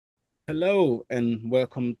Hello and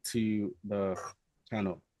welcome to the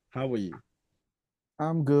channel. How are you?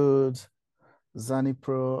 I'm good. Zany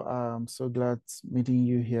Pro, I'm so glad meeting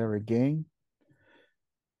you here again.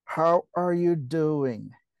 How are you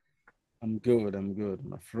doing? I'm good,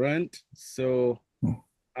 my friend. So,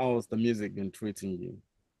 how's the music been treating you?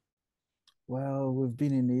 Well, we've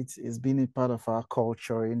been in it. It's been a part of our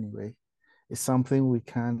culture anyway. It's something we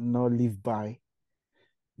cannot live by.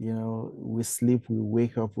 We sleep, we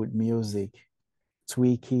wake up with music,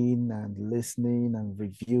 tweaking and listening and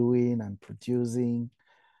reviewing and producing.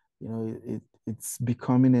 It's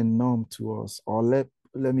becoming a norm to us, or let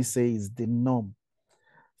me say it's the norm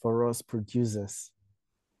for us producers.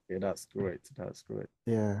 Okay, that's great. That's great.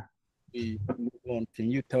 Yeah. We move on. Can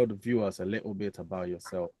you tell the viewers a little bit about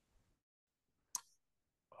yourself?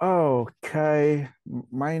 Okay,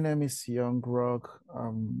 my name is YUNGRØC.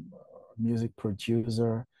 I'm a music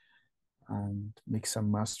producer and mix and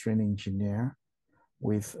mastering engineer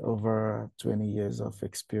with over 20 years of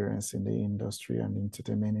experience in the industry and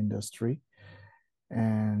entertainment industry.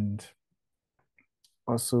 And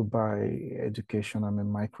also by education, I'm a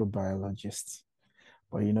microbiologist.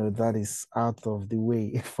 But that is out of the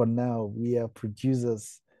way for now. We are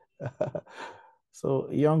producers. So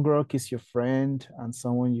Young Rock is your friend and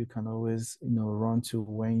someone you can always, run to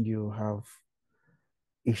when you have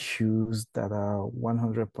issues that are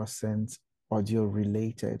 100% audio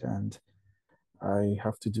related. And I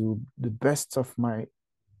have to do the best of my,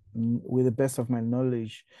 with the best of my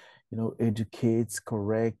knowledge, educate,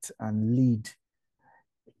 correct, and lead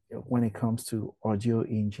when it comes to audio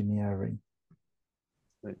engineering.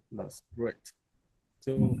 That's great.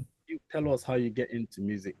 So, Mm. you tell us how you get into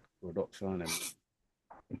music production and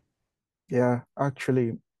Yeah,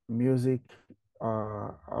 actually, music,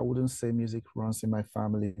 I wouldn't say music runs in my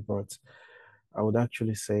family, but I would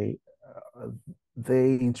actually say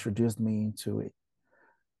they introduced me into it.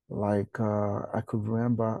 Like I could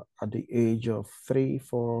remember at the age of 3,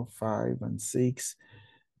 4, 5, and 6,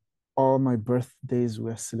 all my birthdays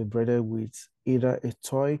were celebrated with either a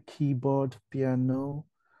toy keyboard, piano,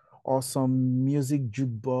 or some music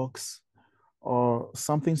jukebox, or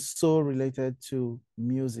something so related to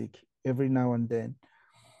music every now and then.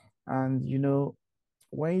 And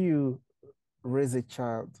when you raise a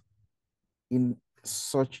child in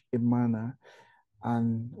such a manner,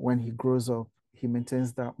 and when he grows up, he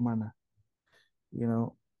maintains that manner, you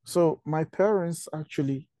know. So my parents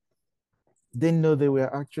actually didn't know they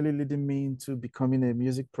were actually leading me into becoming a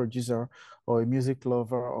music producer or a music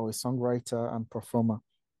lover or a songwriter and performer.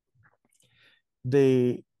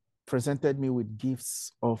 They presented me with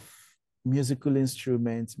gifts of musical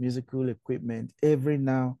instruments, musical equipment every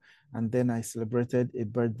now and then. I celebrated a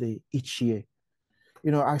birthday each year.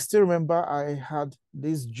 I still remember I had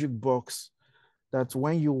this jukebox that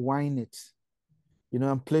when you wind it,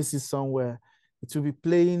 and place it somewhere, it will be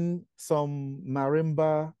playing some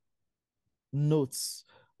marimba notes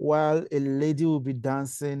while a lady will be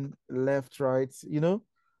dancing left, right.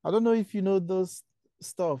 I don't know if you know those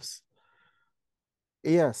stuffs.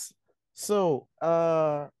 Yes. So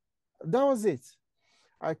that was it.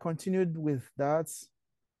 I continued with that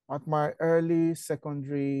at my early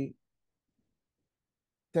secondary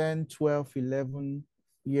 10, 12, 11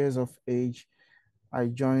 years of age. I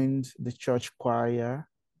joined the church choir.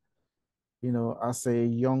 As a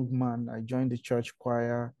young man, I joined the church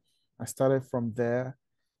choir. I started from there.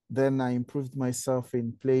 Then I improved myself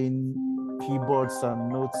in playing keyboards and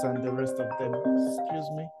notes and the rest of them. Excuse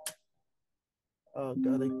me. Oh,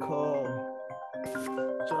 got a call.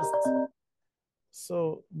 Just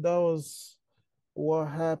so that was what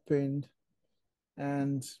happened,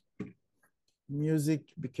 and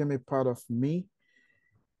music became a part of me.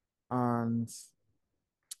 And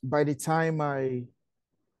by the time I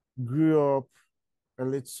grew up a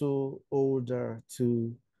little older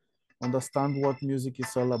to understand what music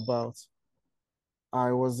is all about,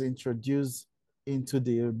 I was introduced into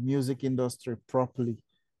the music industry properly,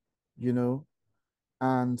 you know,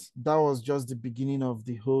 and that was just the beginning of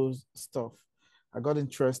the whole stuff. I got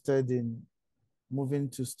interested in moving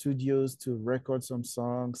to studios to record some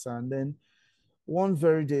songs, and then one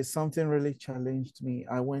very day, something really challenged me.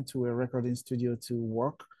 I went to a recording studio to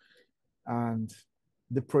work, and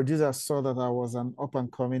the producer saw that I was an up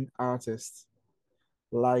and coming artist.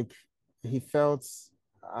 Like he felt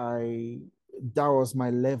I that was my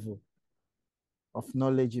level of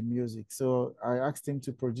knowledge in music. So I asked him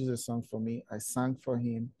to produce a song for me. I sang for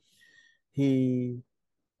him. He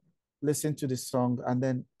listened to the song and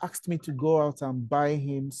then asked me to go out and buy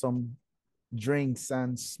him some drinks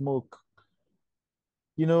and smoke.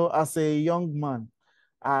 As a young man,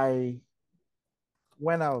 I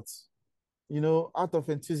went out. out of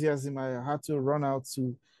enthusiasm, I had to run out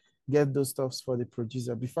to get those stuffs for the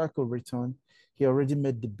producer. Before I could return, he already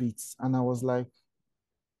made the beats. And I was like,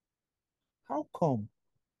 how come?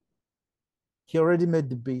 He already made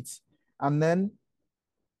the beats and then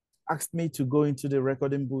asked me to go into the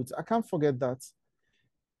recording booth. I can't forget that.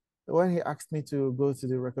 When he asked me to go to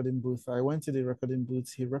the recording booth, I went to the recording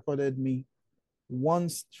booth. He recorded me one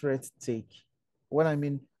straight take. When I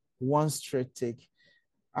mean one straight take.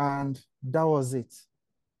 And that was it.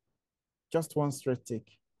 Just one straight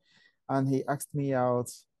take. And he asked me out,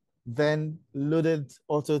 then loaded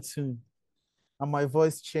Autotune. And my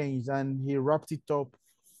voice changed and he wrapped it up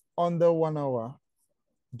under 1 hour,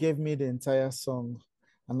 gave me the entire song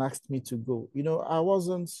and asked me to go. I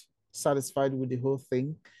wasn't satisfied with the whole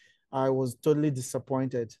thing. I was totally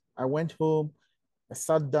disappointed. I went home, I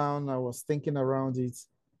sat down, I was thinking around it.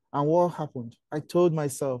 And what happened? I told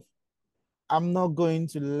myself, I'm not going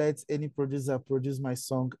to let any producer produce my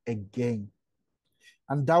song again.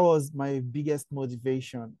 And that was my biggest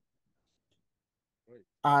motivation. Right.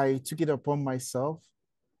 I took it upon myself.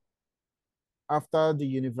 After the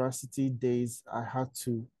university days, I had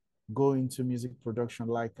to go into music production.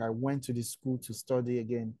 Like I went to the school to study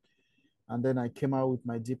again. And then I came out with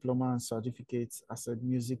my diploma and certificates as a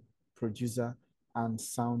music producer and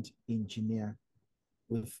sound engineer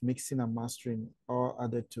with mixing and mastering all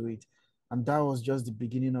added to it. And that was just the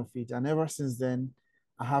beginning of it. And ever since then,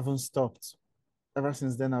 I haven't stopped. Ever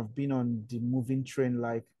since then, I've been on the moving train,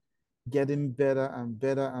 like getting better and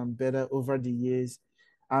better and better over the years.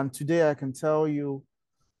 And today I can tell you,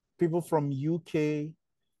 people from UK,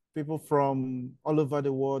 people from all over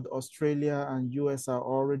the world, Australia and US are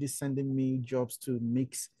already sending me jobs to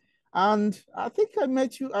mix. And I think I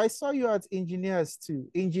met you, I saw you at EngineEars too,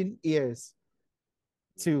 EngineEars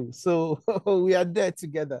too. So we are there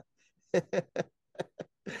together.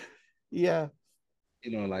 Yeah.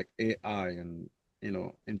 Like AI and,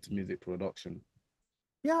 into music production.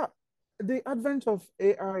 Yeah. The advent of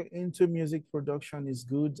AI into music production is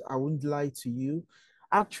good. I wouldn't lie to you.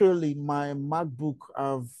 Actually, my MacBook,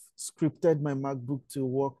 I've scripted my MacBook to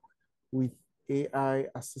work with AI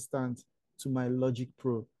assistant to my Logic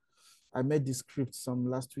Pro. I made the script some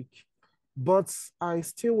last week. But I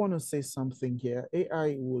still want to say something here.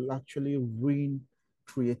 AI will actually ruin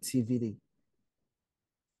creativity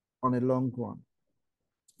on a long run.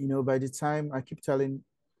 By the time I keep telling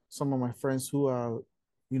some of my friends who are,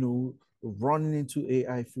 running into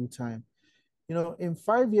AI full time, in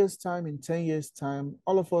 5 years' time, in 10 years' time,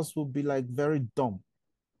 all of us will be like very dumb.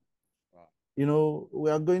 Wow. We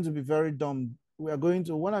are going to be very dumb. We are going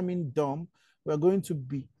to, when I mean dumb, we are going to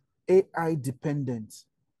be AI dependent.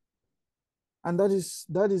 And that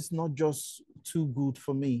is not just too good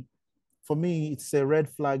for me. For me, it's a red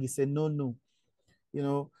flag. It's a no. You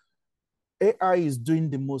know, AI is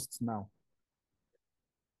doing the most now.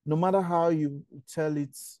 No matter how you tell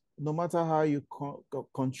it, no matter how you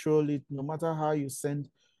control it, no matter how you send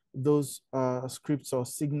those scripts or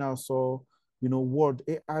signals or word,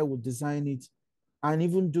 AI will design it and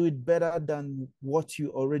even do it better than what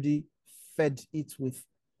you already fed it with.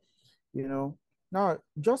 you know. Now,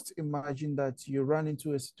 just imagine that you run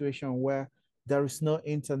into a situation where there is no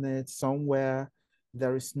internet somewhere,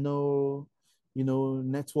 there is no,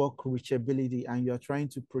 network reachability, and you're trying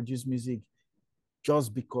to produce music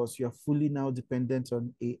just because you're fully now dependent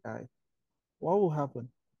on AI. What will happen?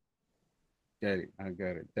 Get it. I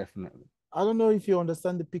get it. Definitely. I don't know if you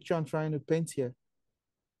understand the picture I'm trying to paint here.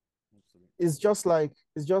 Absolutely.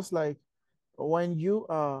 It's just like when you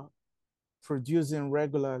are producing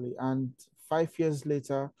regularly and 5 years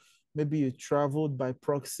later, maybe you traveled by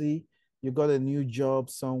proxy, you got a new job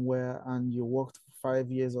somewhere and you worked for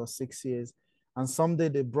 5 years or 6 years, and someday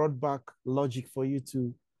they brought back Logic for you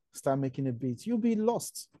to start making a beat. You'll be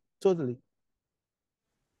lost totally.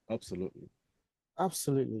 Absolutely.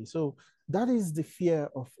 Absolutely. So that is the fear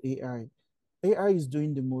of AI. AI is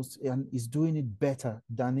doing the most and is doing it better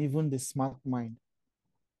than even the smart mind.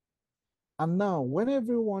 And now, when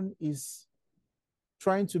everyone is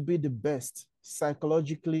trying to be the best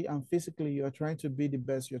psychologically and physically, you're trying to be the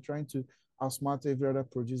best, you're trying to outsmart every other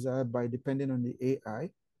producer by depending on the AI.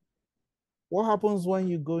 What happens when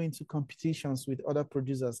you go into competitions with other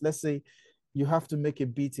producers? Let's say you have to make a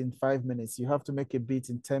beat in 5 minutes, you have to make a beat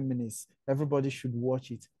in 10 minutes. Everybody should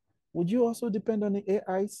watch it. Would you also depend on the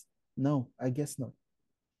AIs? No, I guess not.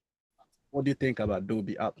 What do you think about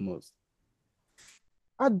Dolby Atmos?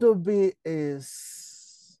 Adobe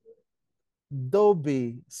is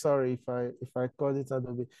sorry if I call it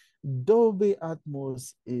Adobe. Dolby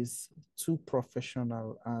Atmos is too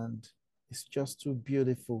professional and it's just too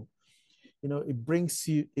beautiful. You know, it brings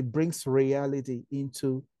reality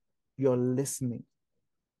into your listening.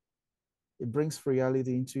 It brings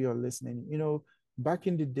reality into your listening. You know, back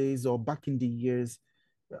in the days or back in the years,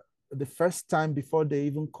 the first time before they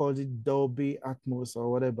even called it Dolby Atmos or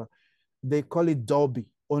whatever, they call it Dolby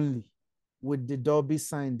only with the Dolby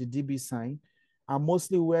sign, the DB sign. And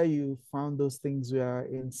mostly where you found those things were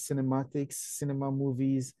in cinematics, cinema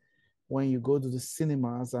movies. When you go to the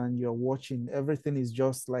cinemas and you're watching, everything is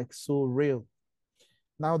just like so real.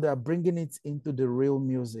 Now they're bringing it into the real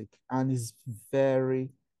music, and it's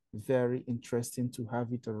very, very interesting to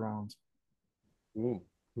have it around. Cool,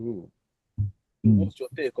 cool. What's your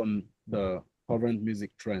take on the current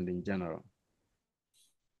music trend in general?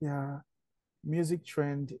 Yeah, music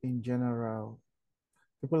trend in general.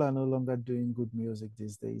 People are no longer doing good music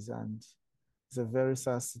these days, and it's a very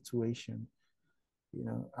sad situation. You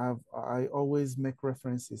know, I always make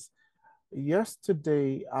references.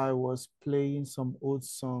 Yesterday, I was playing some old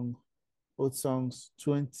songs,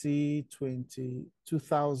 2020,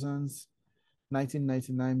 2000s,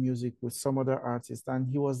 1999 music with some other artist, and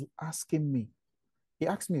he asked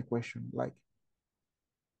me a question like,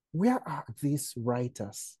 where are these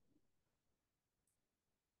writers?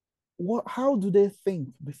 How do they think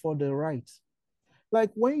before they write?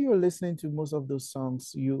 Like when you're listening to most of those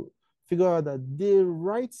songs, you figure out that they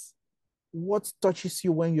write what touches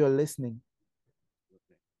you when you're listening.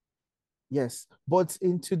 Yes, but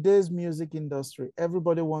in today's music industry,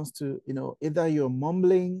 everybody wants to, you know, either you're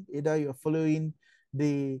mumbling, either you're following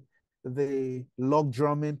the log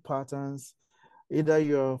drumming patterns, either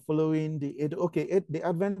you're following the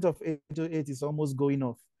advent of 808 is almost going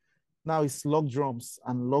off. Now it's log drums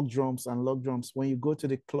and log drums and log drums. When you go to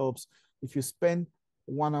the clubs, if you spend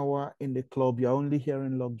 1 hour in the club, you're only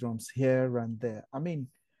hearing log drums here and there. I mean,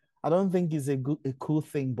 I don't think it's a cool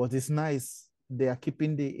thing, but it's nice. They are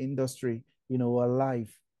keeping the industry, you know,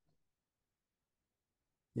 alive.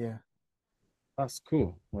 Yeah. That's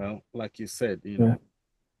cool. Well, like you said, Yeah.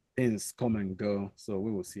 things come and go, so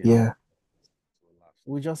we will see how Yeah. it will last.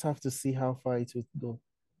 We just have to see how far it will go.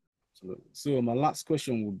 Absolutely. So my last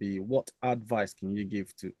question would be, what advice can you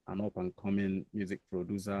give to an up and coming music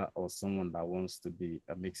producer or someone that wants to be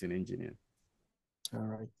a mixing engineer? All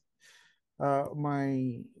right.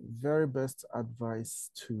 My very best advice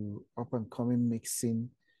to up and coming mixing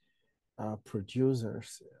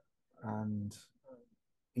producers and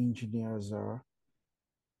engineers are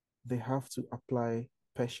they have to apply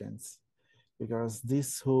patience because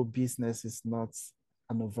this whole business is not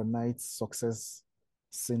an overnight success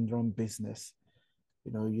syndrome business.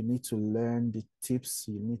 You know, you need to learn the tips,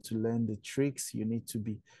 you need to learn the tricks, you need to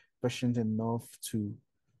be patient enough to,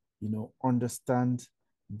 you know, understand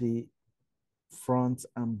the front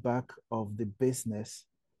and back of the business.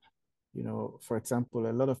 You know, for example,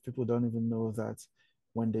 a lot of people don't even know that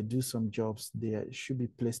when they do some jobs, they should be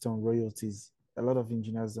placed on royalties. A lot of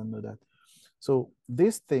engineers don't know that. So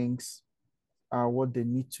these things are what they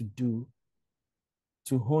need to do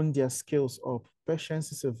to hone their skills up.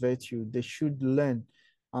 Patience is a virtue. They should learn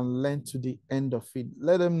and learn to the end of it.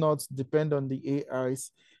 Let them not depend on the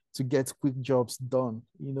AIs to get quick jobs done.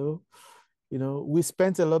 We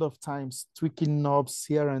spent a lot of times tweaking knobs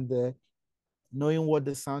here and there, knowing what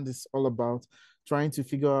the sound is all about, trying to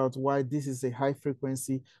figure out why this is a high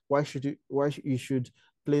frequency, you should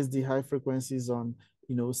place the high frequencies on,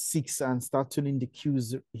 6 and start tuning the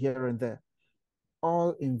cues here and there.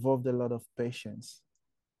 All involved a lot of patience,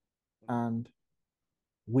 and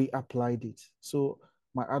we applied it. So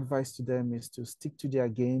my advice to them is to stick to their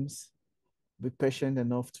games, be patient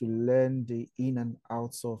enough to learn the in and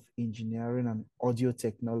outs of engineering and audio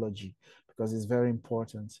technology because it's very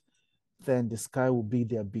important. Then the sky will be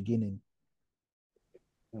their beginning.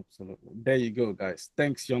 Absolutely. There you go, guys.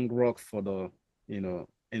 Thanks, YUNGRØC, for the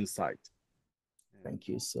insight. Thank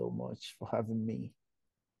you so much for having me.